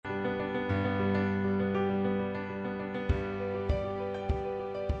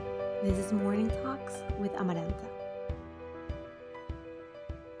This is Morning Talks with Amaranta.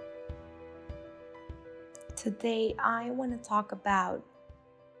 Today, I want to talk about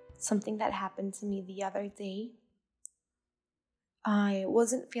something that happened to me the other day. I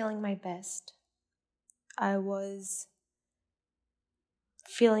wasn't feeling my best. I was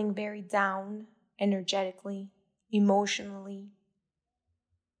feeling very down energetically, emotionally.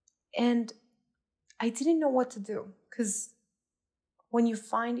 And I didn't know what to do because when you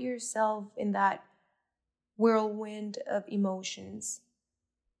find yourself in that whirlwind of emotions,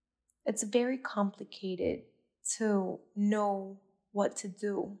 it's very complicated to know what to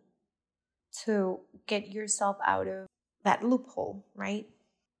do to get yourself out of that loophole, right?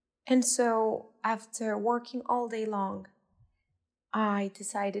 And so after working all day long, I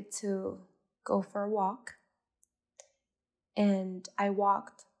decided to go for a walk. And I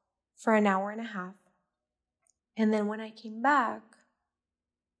walked for an hour and a half. And then when I came back,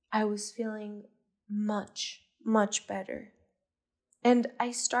 I was feeling much, much better. And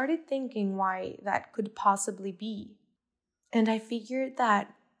I started thinking why that could possibly be. And I figured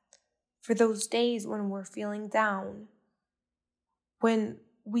that for those days when we're feeling down, when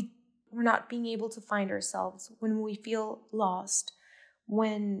we're not being able to find ourselves, when we feel lost,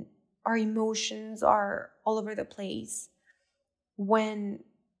 when our emotions are all over the place, when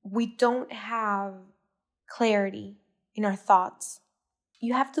we don't have clarity in our thoughts,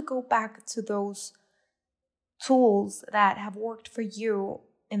 you have to go back to those tools that have worked for you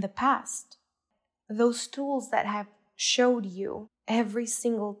in the past. Those tools that have showed you every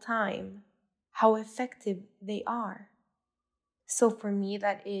single time how effective they are. So for me,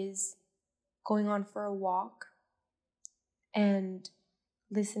 that is going on for a walk and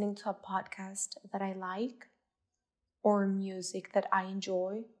listening to a podcast that I like, or music that I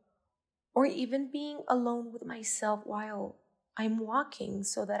enjoy, or even being alone with myself while I'm walking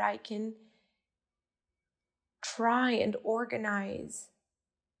so that I can try and organize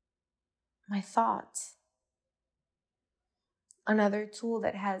my thoughts. Another tool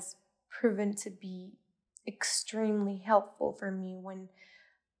that has proven to be extremely helpful for me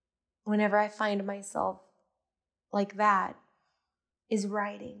whenever I find myself like that is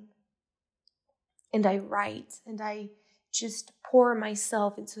writing. And I write and I just pour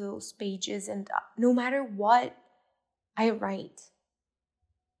myself into those pages, and no matter what, I write.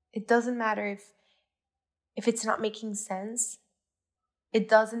 It doesn't matter if it's not making sense. It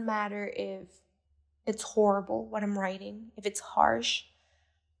doesn't matter if it's horrible what I'm writing, if it's harsh.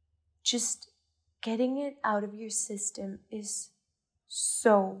 Just getting it out of your system is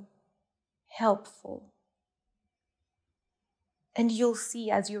so helpful. And you'll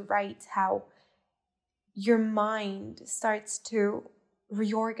see as you write how your mind starts to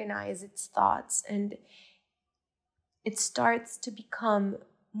reorganize its thoughts and it starts to become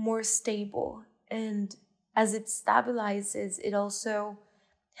more stable. And as it stabilizes, it also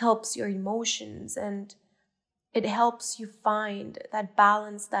helps your emotions and it helps you find that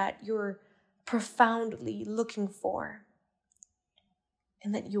balance that you're profoundly looking for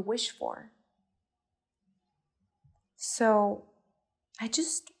and that you wish for. So I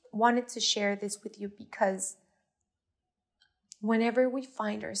just wanted to share this with you because whenever we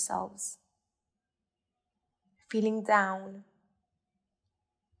find ourselves feeling down,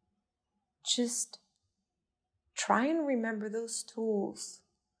 just try and remember those tools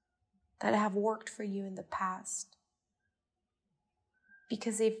that have worked for you in the past.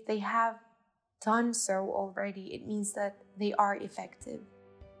 Because if they have done so already, it means that they are effective.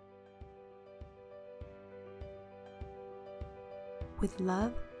 With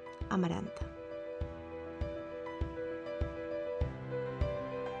love, Amaranta.